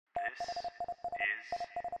This is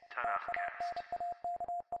Tanakhcast.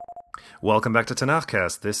 Welcome back to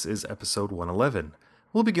Tanakhcast. This is episode 111.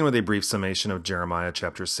 We'll begin with a brief summation of Jeremiah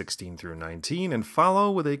chapters 16 through 19 and follow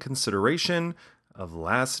with a consideration of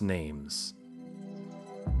last names.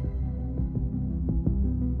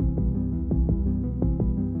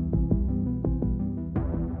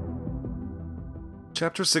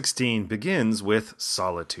 Chapter 16 begins with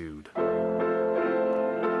solitude.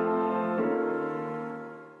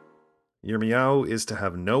 Yirmiyahu is to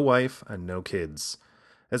have no wife and no kids.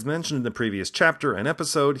 As mentioned in the previous chapter and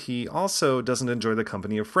episode, he also doesn't enjoy the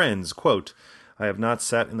company of friends. Quote, I have not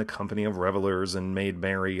sat in the company of revelers and made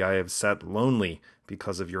merry. I have sat lonely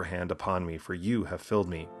because of your hand upon me, for you have filled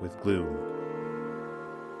me with gloom.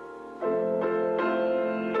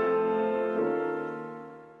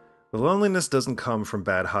 The loneliness doesn't come from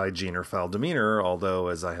bad hygiene or foul demeanor, although,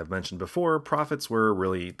 as I have mentioned before, prophets were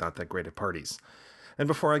really not that great at parties. And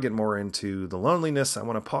before I get more into the loneliness, I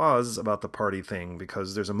want to pause about the party thing,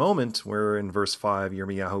 because there's a moment where in verse 5,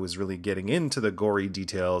 Yirmiyahu is really getting into the gory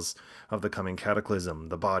details of the coming cataclysm,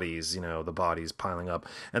 the bodies piling up.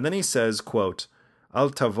 And then he says, quote, Al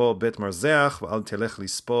tavo bet marzeach, al telech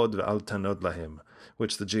lispod, al tanod lahim,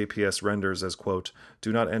 which the JPS renders as, quote,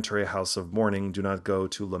 do not enter a house of mourning, do not go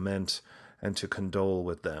to lament and to condole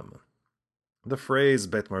with them. The phrase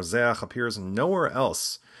Bet Marzeach appears nowhere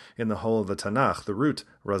else in the whole of the Tanakh. The root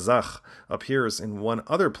razach appears in one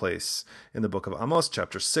other place in the book of Amos,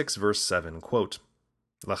 chapter 6, verse 7, quote,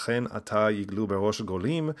 Lachen ata yiglu berosh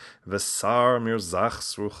golim vesar mirzach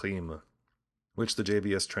sruchim, which the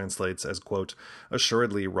JBS translates as, quote,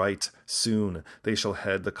 assuredly right, soon they shall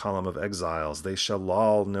head the column of exiles, they shall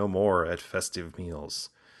loll no more at festive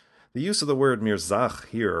meals. The use of the word mirzach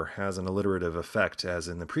here has an alliterative effect, as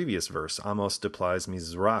in the previous verse, Amos duplies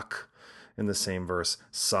mizrach, in the same verse,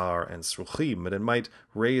 sar and sruchim, but it might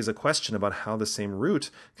raise a question about how the same root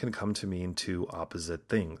can come to mean two opposite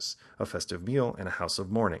things, a festive meal and a house of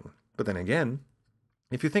mourning. But then again,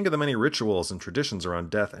 if you think of the many rituals and traditions around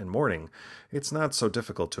death and mourning, it's not so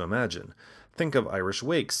difficult to imagine. Think of Irish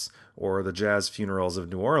wakes, or the jazz funerals of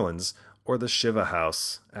New Orleans, or the Shiva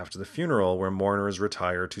house after the funeral where mourners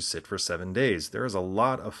retire to sit for 7 days. There is a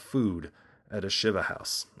lot of food at a Shiva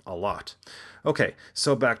house. A lot. Okay,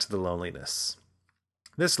 so back to the loneliness.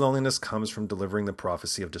 This loneliness comes from delivering the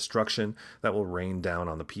prophecy of destruction that will rain down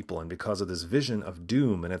on the people, and because of this vision of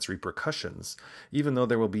doom and its repercussions, even though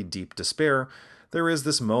there will be deep despair, there is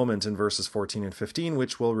this moment in verses 14 and 15,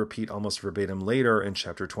 which we'll repeat almost verbatim later in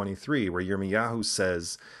chapter 23, where Yirmiyahu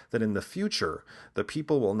says that in the future, the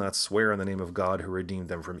people will not swear in the name of God who redeemed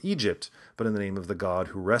them from Egypt, but in the name of the God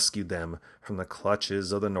who rescued them from the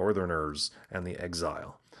clutches of the northerners and the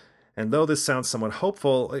exile. And though this sounds somewhat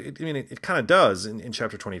hopeful, it kind of does in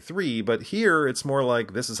chapter 23, but here it's more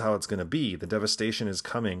like this is how it's going to be. The devastation is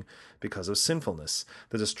coming because of sinfulness.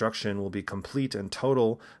 The destruction will be complete and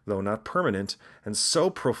total, though not permanent, and so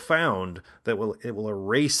profound that it will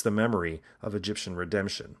erase the memory of Egyptian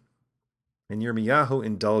redemption. And Yirmiyahu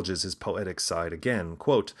indulges his poetic side again,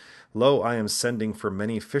 quote, Lo, I am sending for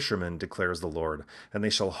many fishermen, declares the Lord, and they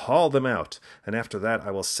shall haul them out, and after that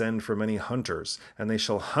I will send for many hunters, and they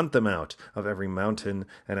shall hunt them out of every mountain,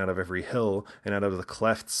 and out of every hill, and out of the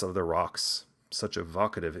clefts of the rocks. Such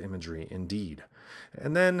evocative imagery indeed.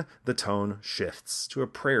 And then the tone shifts to a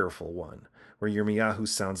prayerful one, where Yirmiyahu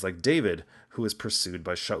sounds like David, who is pursued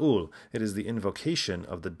by Shaul. It is the invocation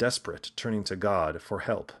of the desperate, turning to God for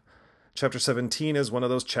help. Chapter 17 is one of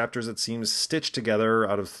those chapters that seems stitched together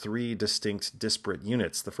out of three distinct, disparate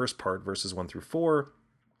units. The first part, verses 1 through 4,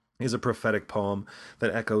 is a prophetic poem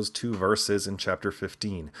that echoes 2 verses in chapter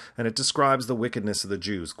 15, and it describes the wickedness of the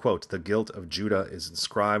Jews. Quote, the guilt of Judah is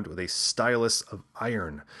inscribed with a stylus of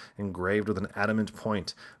iron, engraved with an adamant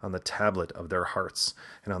point on the tablet of their hearts,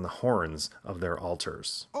 and on the horns of their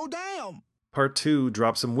altars. Oh, damn! Part 2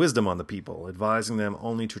 drops some wisdom on the people, advising them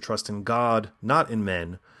only to trust in God, not in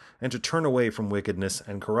men, and to turn away from wickedness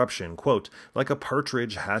and corruption. Quote, like a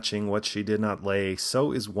partridge hatching what she did not lay,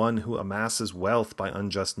 so is one who amasses wealth by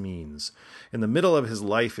unjust means. In the middle of his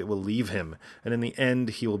life it will leave him, and in the end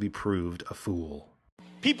he will be proved a fool.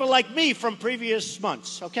 People like me from previous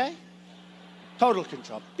months, okay? Total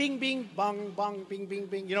control. Bing, bing, bong, bong, bing, bing,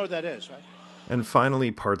 bing. You know what that is, right? And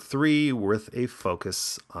finally, part 3, with a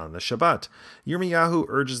focus on the Shabbat. Yirmiyahu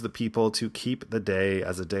urges the people to keep the day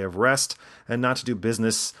as a day of rest and not to do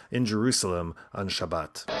business in Jerusalem on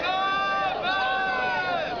Shabbat.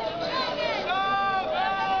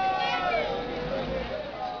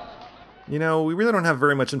 You know, we really don't have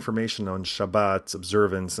very much information on Shabbat's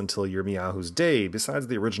observance until Yirmiyahu's day, besides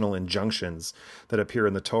the original injunctions that appear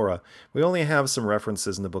in the Torah. We only have some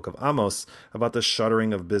references in the book of Amos about the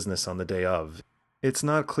shuttering of business on the day of. It's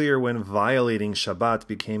not clear when violating Shabbat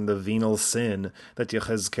became the venal sin that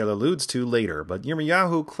Yechezkel alludes to later, but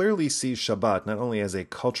Yirmiyahu clearly sees Shabbat not only as a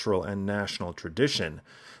cultural and national tradition,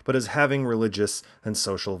 but as having religious and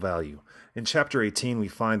social value. In chapter 18, we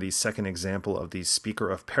find the second example of the speaker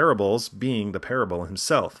of parables being the parable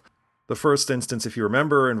himself. The first instance, if you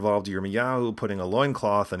remember, involved Yirmiyahu putting a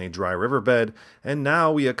loincloth in a dry riverbed, and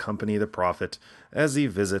now we accompany the prophet as he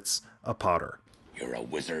visits a potter. You're a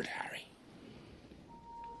wizard, Harry.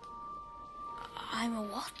 I'm a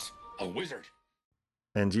what? A wizard.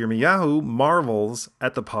 And Yirmiyahu marvels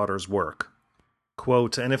at the potter's work.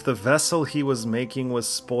 Quote, "And if the vessel he was making was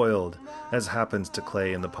spoiled, as happens to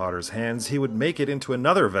clay in the potter's hands, he would make it into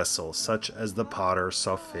another vessel, such as the potter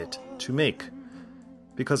saw fit to make."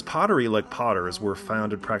 Because pottery, like potters, were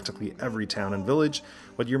found in practically every town and village,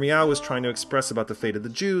 what Yirmiyahu was trying to express about the fate of the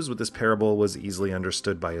Jews with this parable was easily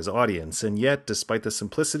understood by his audience. And yet, despite the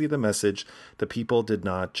simplicity of the message, the people did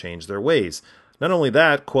not change their ways. Not only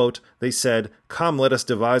that, quote, they said, "Come, let us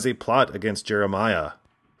devise a plot against Jeremiah.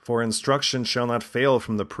 For instruction shall not fail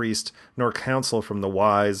from the priest, nor counsel from the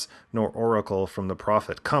wise, nor oracle from the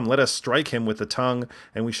prophet. Come, let us strike him with the tongue,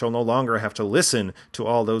 and we shall no longer have to listen to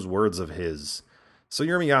all those words of his." So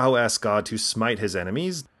Yirmiyahu asked God to smite his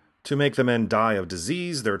enemies, to make the men die of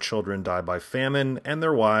disease, their children die by famine, and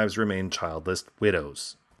their wives remain childless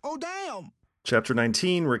widows. Oh, damn! Chapter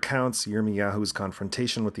 19 recounts Yirmiyahu's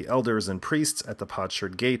confrontation with the elders and priests at the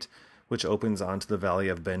Potsherd Gate, which opens onto the valley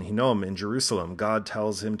of Ben Hinnom in Jerusalem. God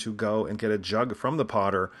tells him to go and get a jug from the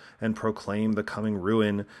potter and proclaim the coming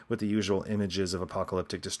ruin with the usual images of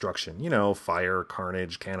apocalyptic destruction. You know, fire,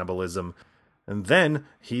 carnage, cannibalism. And then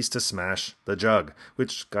he's to smash the jug,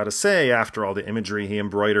 which, gotta say, after all the imagery he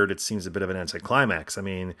embroidered, it seems a bit of an anticlimax. I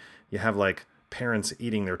mean, you have, like, parents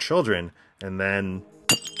eating their children, and then...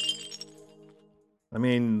 I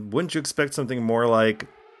mean, wouldn't you expect something more like...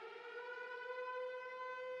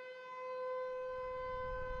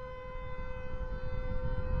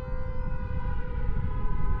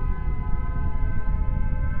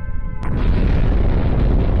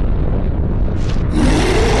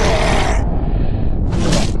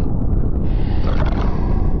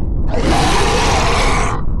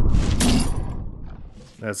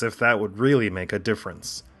 as if that would really make a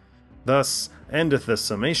difference. Thus endeth the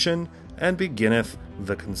summation, and beginneth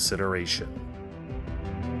the consideration.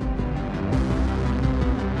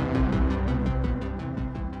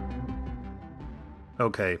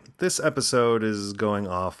 Okay, this episode is going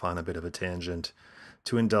off on a bit of a tangent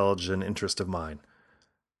to indulge an interest of mine.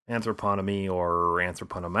 Anthroponomy or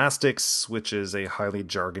anthroponomastics, which is a highly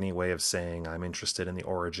jargony way of saying I'm interested in the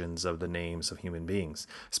origins of the names of human beings,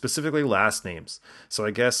 specifically last names. So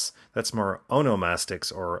I guess that's more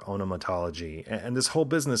onomastics or onomatology. And this whole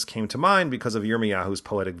business came to mind because of Yirmiyahu's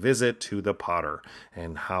poetic visit to the potter,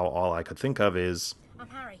 and how all I could think of is... I'm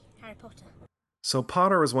Harry Potter. So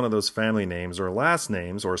Potter is one of those family names or last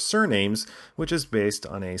names or surnames which is based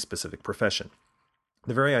on a specific profession.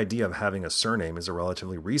 The very idea of having a surname is a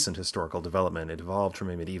relatively recent historical development. It evolved from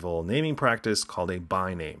a medieval naming practice called a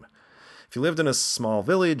byname. If you lived in a small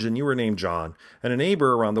village and you were named John, and a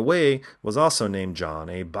neighbor around the way was also named John,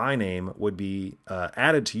 a byname would be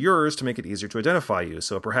added to yours to make it easier to identify you.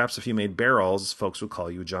 So perhaps if you made barrels, folks would call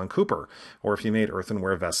you John Cooper. Or if you made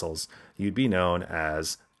earthenware vessels, you'd be known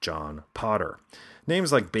as John Potter.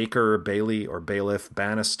 Names like Baker, Bailey, or Bailiff,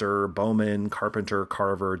 Bannister, Bowman, Carpenter,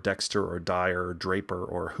 Carver, Dexter, or Dyer, Draper,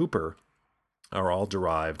 or Hooper are all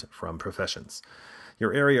derived from professions.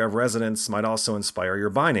 Your area of residence might also inspire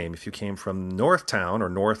your byname. If you came from Northtown or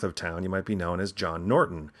north of town, you might be known as John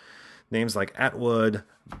Norton. Names like Atwood,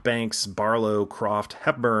 Banks, Barlow, Croft,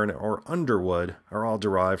 Hepburn, or Underwood are all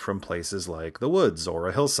derived from places like the woods, or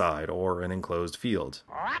a hillside, or an enclosed field.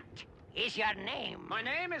 What is your name? My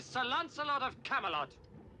name is Sir Lancelot of Camelot.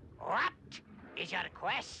 What is your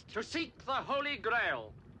quest? To seek the Holy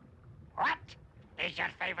Grail. What is your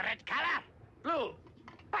favorite color? Blue.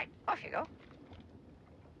 Right, off you go.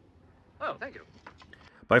 Oh, thank you.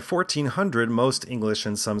 By 1400, most English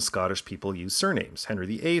and some Scottish people used surnames. Henry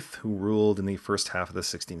VIII, who ruled in the first half of the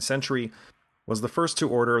 16th century, was the first to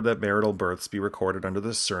order that marital births be recorded under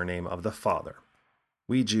the surname of the father.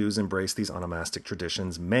 We Jews embraced these onomastic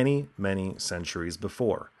traditions many, many centuries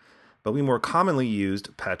before. but we more commonly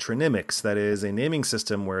used patronymics, that is, a naming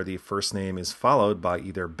system where the first name is followed by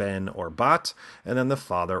either ben or bat, and then the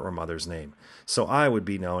father or mother's name. So I would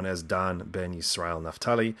be known as Dan ben Yisrael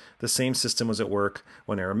Naphtali. The same system was at work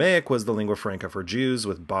when Aramaic was the lingua franca for Jews,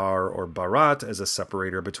 with bar or barat as a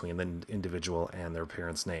separator between the individual and their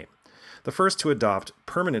parent's name. The first to adopt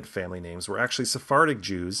permanent family names were actually Sephardic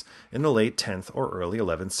Jews in the late 10th or early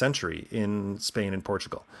 11th century in Spain and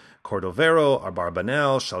Portugal. Cordovero,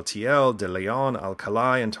 Abarbanel, Chaltiel, De Leon,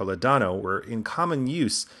 Alcalá, and Toledano were in common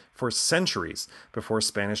use for centuries before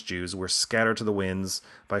Spanish Jews were scattered to the winds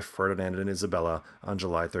by Ferdinand and Isabella on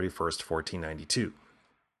July 31st, 1492.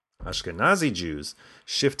 Ashkenazi Jews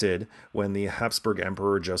shifted when the Habsburg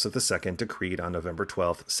Emperor Joseph II decreed on November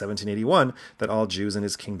 12, 1781, that all Jews in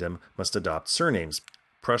his kingdom must adopt surnames.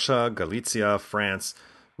 Prussia, Galicia, France,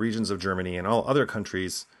 regions of Germany, and all other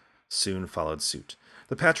countries soon followed suit.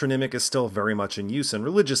 The patronymic is still very much in use in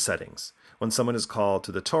religious settings. When someone is called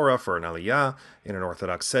to the Torah for an aliyah in an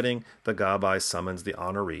Orthodox setting, the gabbai summons the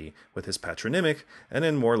honoree with his patronymic, and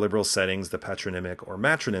in more liberal settings, the patronymic or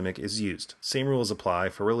matronymic is used. Same rules apply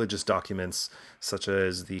for religious documents such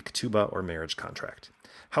as the ketubah or marriage contract.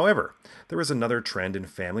 However, there is another trend in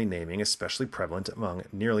family naming especially prevalent among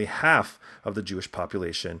nearly half of the Jewish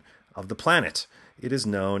population of the planet. It is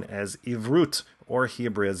known as ivrut, or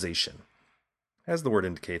Hebraization. As the word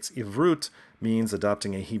indicates, ivrut means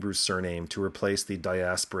adopting a Hebrew surname to replace the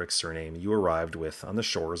diasporic surname you arrived with on the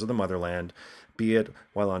shores of the motherland, be it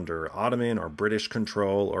while under Ottoman or British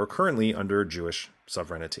control or currently under Jewish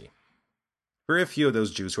sovereignty. Very few of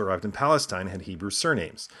those Jews who arrived in Palestine had Hebrew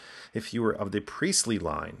surnames. If you were of the priestly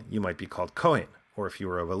line, you might be called Cohen, or if you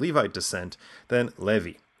were of a Levite descent, then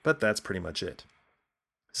Levi, but that's pretty much it.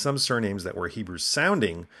 Some surnames that were Hebrew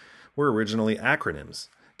sounding were originally acronyms.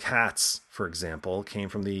 Katz, for example, came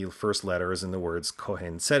from the first letters in the words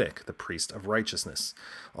Kohen Tzedek, the priest of righteousness.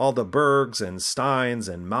 All the Bergs and Steins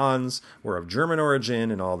and Manns were of German origin,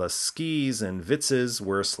 and all the Skis and Witzes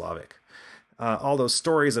were Slavic. All those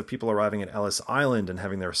stories of people arriving at Ellis Island and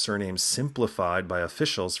having their surnames simplified by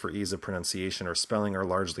officials for ease of pronunciation or spelling are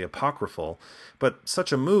largely apocryphal, but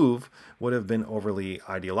such a move would have been overly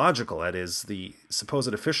ideological. That is, the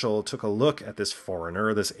supposed official took a look at this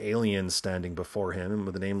foreigner, this alien standing before him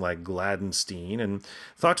with a name like Gladenstein, and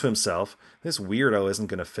thought to himself, this weirdo isn't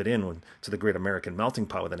going to fit in to the great American melting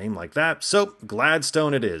pot with a name like that, so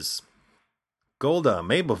Gladstone it is. Golda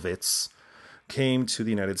Meibowitz came to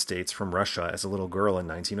the United States from Russia as a little girl in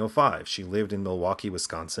 1905. She lived in Milwaukee,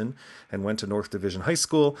 Wisconsin, and went to North Division High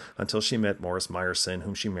School until she met Morris Meyerson,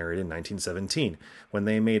 whom she married in 1917. When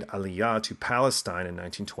they made Aliyah to Palestine in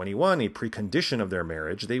 1921, a precondition of their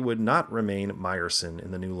marriage, they would not remain Meyerson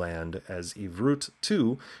in the new land, as Ivrut,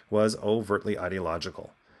 too, was overtly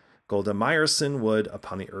ideological. Golda Meyerson would,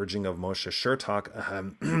 upon the urging of Moshe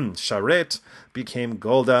Sharet, became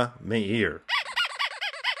Golda Meir.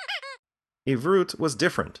 Ivrut was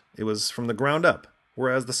different. It was from the ground up,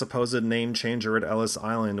 whereas the supposed name changer at Ellis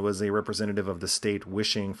Island was a representative of the state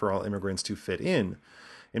wishing for all immigrants to fit in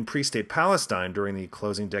pre-state Palestine during the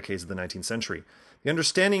closing decades of the 19th century. The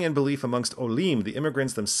understanding and belief amongst Olim, the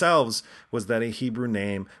immigrants themselves, was that a Hebrew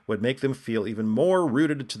name would make them feel even more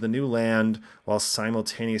rooted to the new land while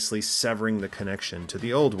simultaneously severing the connection to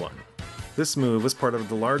the old one. This move was part of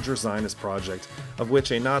the larger Zionist project, of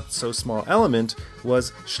which a not-so-small element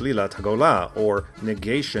was Shlilat Hagolah, or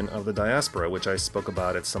negation of the diaspora, which I spoke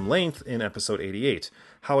about at some length in episode 88.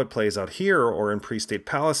 How it plays out here, or in pre-state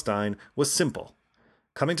Palestine, was simple.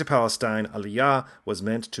 Coming to Palestine, Aliyah was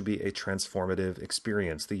meant to be a transformative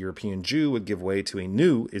experience. The European Jew would give way to a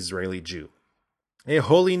new Israeli Jew. A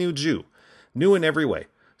wholly new Jew, new in every way.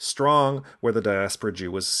 Strong where the diaspora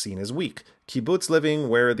Jew was seen as weak. Kibbutz living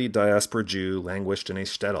where the diaspora Jew languished in a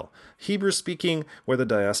shtetl. Hebrew speaking where the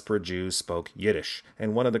diaspora Jew spoke Yiddish.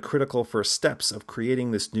 And one of the critical first steps of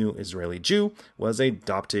creating this new Israeli Jew was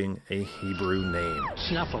adopting a Hebrew name.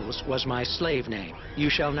 Snuffles was my slave name. You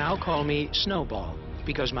shall now call me Snowball,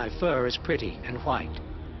 because my fur is pretty and white.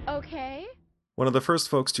 Okay. One of the first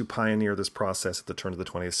folks to pioneer this process at the turn of the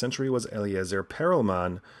 20th century was Eliezer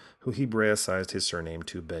Perelman, who Hebraicized his surname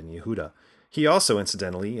to Ben Yehuda. He also,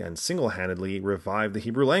 incidentally and single-handedly, revived the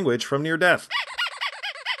Hebrew language from near death.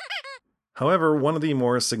 However, one of the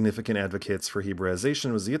more significant advocates for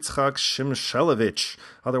Hebraization was Yitzchak Shimshelevich,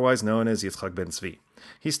 otherwise known as Yitzchak Ben Zvi.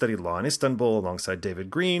 He studied law in Istanbul alongside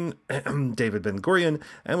David Green, David Ben-Gurion,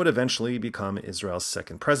 and would eventually become Israel's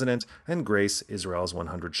second president and grace Israel's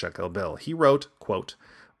 100 shekel bill. He wrote, quote,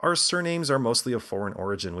 Our surnames are mostly of foreign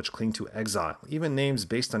origin, which cling to exile. Even names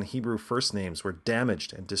based on Hebrew first names were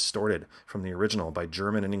damaged and distorted from the original by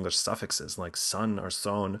German and English suffixes like son or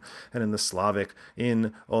son, and in the Slavic,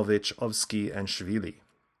 in, Ovich, Ovsky, and Shvili.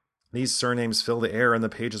 These surnames fill the air on the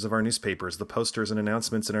pages of our newspapers, the posters and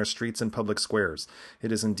announcements in our streets and public squares.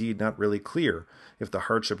 It is indeed not really clear if the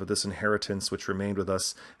hardship of this inheritance which remained with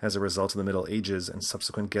us as a result of the Middle Ages and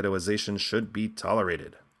subsequent ghettoization should be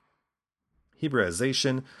tolerated.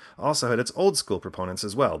 Hebraization also had its old school proponents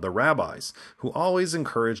as well, the rabbis, who always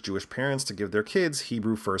encouraged Jewish parents to give their kids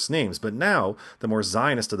Hebrew first names, but now the more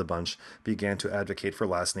Zionist of the bunch began to advocate for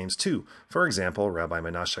last names too. For example, Rabbi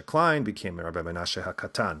Menashe Klein became Rabbi Menashe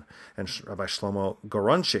HaKatan, and Rabbi Shlomo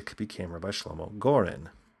Goronchik became Rabbi Shlomo Goren.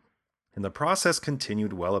 And the process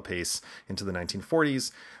continued well apace into the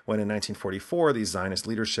 1940s, when in 1944 the Zionist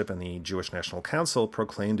leadership and the Jewish National Council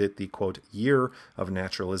proclaimed it the, quote, year of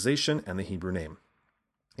naturalization and the Hebrew name.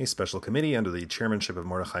 A special committee under the chairmanship of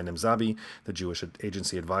Mordechai Nemzabi, the Jewish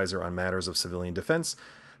agency advisor on matters of civilian defense,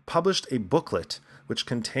 published a booklet which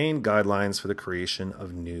contained guidelines for the creation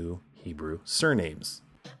of new Hebrew surnames.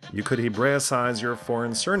 You could Hebraicize your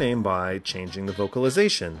foreign surname by changing the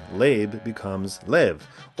vocalization. Leib becomes Lev.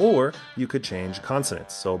 Or you could change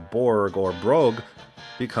consonants. So Borg or Brog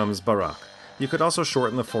becomes Barak. You could also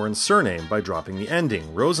shorten the foreign surname by dropping the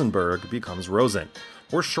ending. Rosenberg becomes Rosen.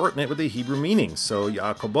 Or shorten it with a Hebrew meaning. So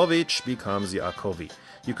Yaakobovich becomes Yaakovi.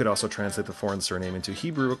 You could also translate the foreign surname into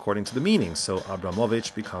Hebrew according to the meaning, so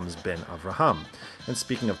Abramovich becomes Ben Avraham. And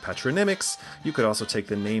speaking of patronymics, you could also take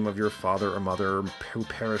the name of your father or mother who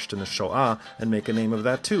perished in the Shoah and make a name of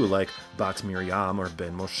that too, like Bat Miriam or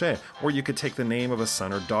Ben Moshe. Or you could take the name of a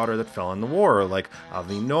son or daughter that fell in the war, like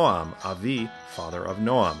Avi Noam, Avi, father of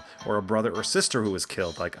Noam. Or a brother or sister who was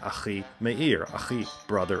killed, like Achi Meir, Achi,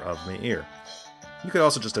 brother of Meir. You could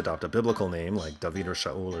also just adopt a biblical name like David or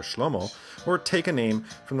Shaul or Shlomo, or take a name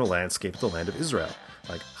from the landscape of the land of Israel,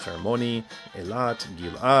 like Hermoni, Elat,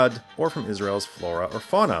 Gilad, or from Israel's flora or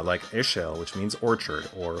fauna, like Eshel, which means orchard,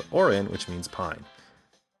 or Oren, which means pine.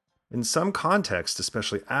 In some contexts,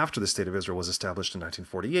 especially after the State of Israel was established in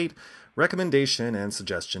 1948, recommendation and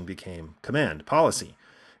suggestion became command, policy.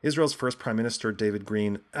 Israel's first Prime Minister David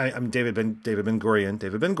Ben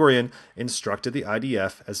Gurion instructed the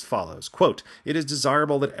IDF as follows, quote, "It is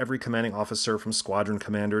desirable that every commanding officer from squadron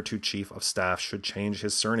commander to chief of staff should change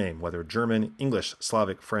his surname, whether German, English,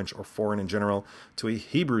 Slavic, French, or foreign in general, to a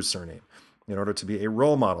Hebrew surname, in order to be a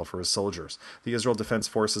role model for his soldiers. The Israel Defense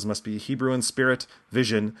Forces must be Hebrew in spirit,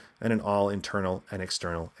 vision, and in all internal and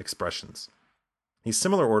external expressions." A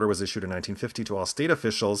similar order was issued in 1950 to all state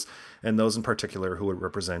officials, and those in particular who would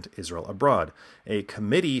represent Israel abroad. A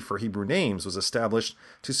committee for Hebrew names was established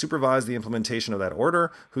to supervise the implementation of that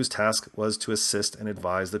order, whose task was to assist and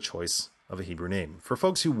advise the choice of a Hebrew name. For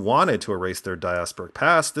folks who wanted to erase their diasporic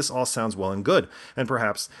past, this all sounds well and good, and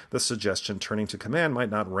perhaps the suggestion turning to command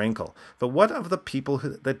might not rankle. But what of the people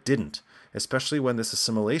that didn't? Especially when this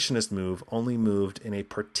assimilationist move only moved in a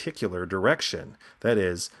particular direction, that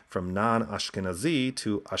is, from non-Ashkenazi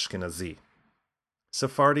to Ashkenazi.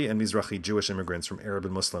 Sephardi and Mizrahi Jewish immigrants from Arab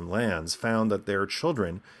and Muslim lands found that their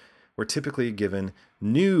children were typically given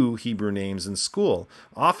new Hebrew names in school,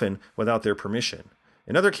 often without their permission.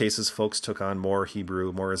 In other cases, folks took on more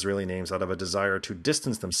Hebrew, more Israeli names out of a desire to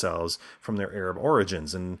distance themselves from their Arab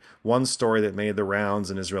origins. In one story that made the rounds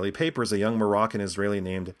in Israeli papers, a young Moroccan Israeli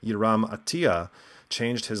named Yiram Atiyah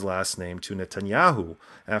changed his last name to Netanyahu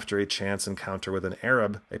after a chance encounter with an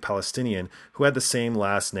Arab, a Palestinian, who had the same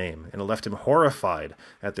last name, and it left him horrified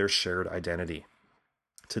at their shared identity.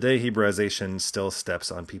 Today, Hebraization still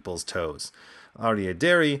steps on people's toes. Aryeh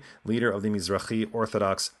Deri, leader of the Mizrahi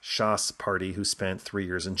Orthodox Shas party who spent 3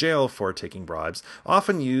 years in jail for taking bribes,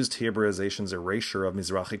 often used Hebraization's erasure of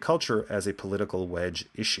Mizrahi culture as a political wedge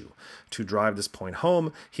issue. To drive this point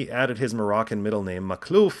home, he added his Moroccan middle name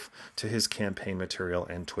Maklouf to his campaign material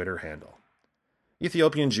and Twitter handle.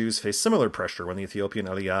 Ethiopian Jews faced similar pressure when the Ethiopian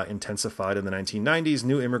Aliyah intensified in the 1990s.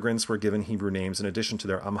 New immigrants were given Hebrew names in addition to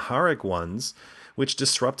their Amharic ones, which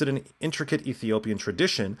disrupted an intricate Ethiopian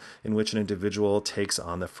tradition in which an individual takes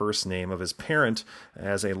on the first name of his parent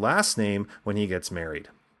as a last name when he gets married.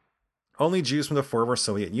 Only Jews from the former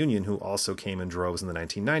Soviet Union, who also came in droves in the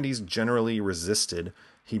 1990s, generally resisted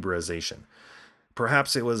Hebraization.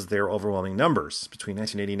 Perhaps it was their overwhelming numbers. Between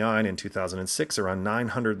 1989 and 2006, around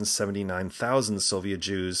 979,000 Soviet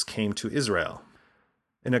Jews came to Israel.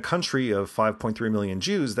 In a country of 5.3 million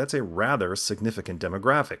Jews, that's a rather significant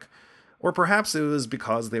demographic. Or perhaps it was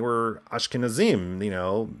because they were Ashkenazim,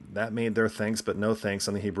 that made their thanks but no thanks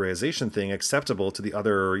on the Hebraization thing acceptable to the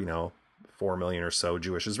other, 4 million or so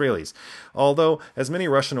Jewish Israelis. Although, as many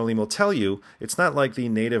Russian Olim will tell you, it's not like the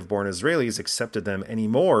native-born Israelis accepted them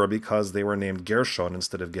anymore because they were named Gershon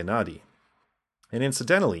instead of Gennady. And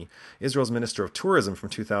incidentally, Israel's Minister of Tourism from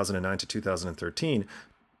 2009 to 2013,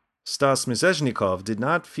 Stas Mizhezhnikov, did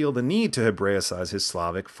not feel the need to Hebraicize his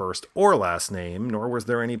Slavic first or last name, nor was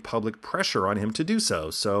there any public pressure on him to do so.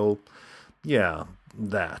 So, yeah,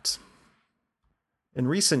 that. In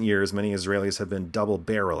recent years, many Israelis have been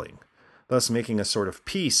double-barreling, thus making a sort of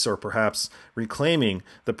peace or perhaps reclaiming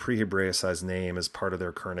the pre-Hebraicized name as part of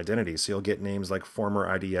their current identity. So you'll get names like former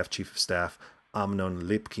IDF Chief of Staff Amnon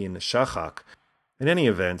Lipkin-Shachak. In any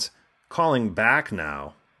event, calling back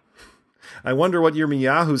now. I wonder what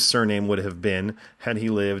Yirmiyahu's surname would have been had he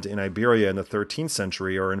lived in Iberia in the 13th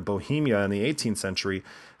century or in Bohemia in the 18th century,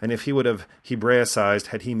 and if he would have Hebraicized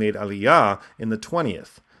had he made Aliyah in the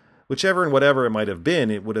 20th. Whichever and whatever it might have been,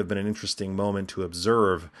 it would have been an interesting moment to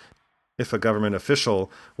observe if a government official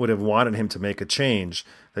would have wanted him to make a change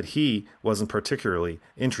that he wasn't particularly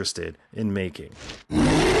interested in making.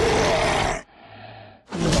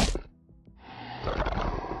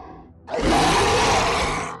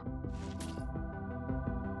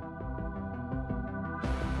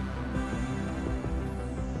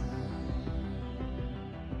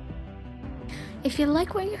 If you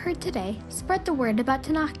like what you heard today, spread the word about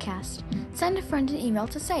Tanakhcast. Send a friend an email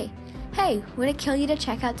to say, hey, would it kill you to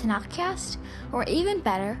check out Tanakhcast? Or even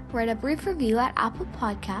better, write a brief review at Apple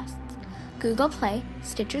Podcasts, Google Play,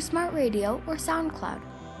 Stitcher Smart Radio, or SoundCloud.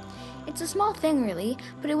 It's a small thing really,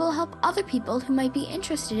 but it will help other people who might be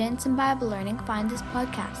interested in some Bible learning find this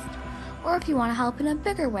podcast. Or if you want to help in a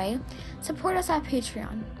bigger way, support us at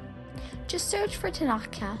Patreon. Just search for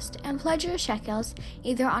Tanakhcast and pledge your shekels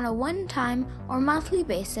either on a one-time or monthly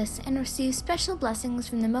basis and receive special blessings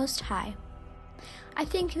from the Most High. I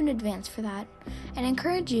thank you in advance for that and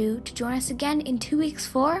encourage you to join us again in 2 weeks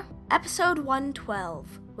for Episode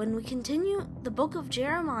 112, when we continue the book of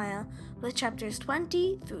Jeremiah with chapters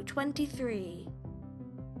 20 through 23.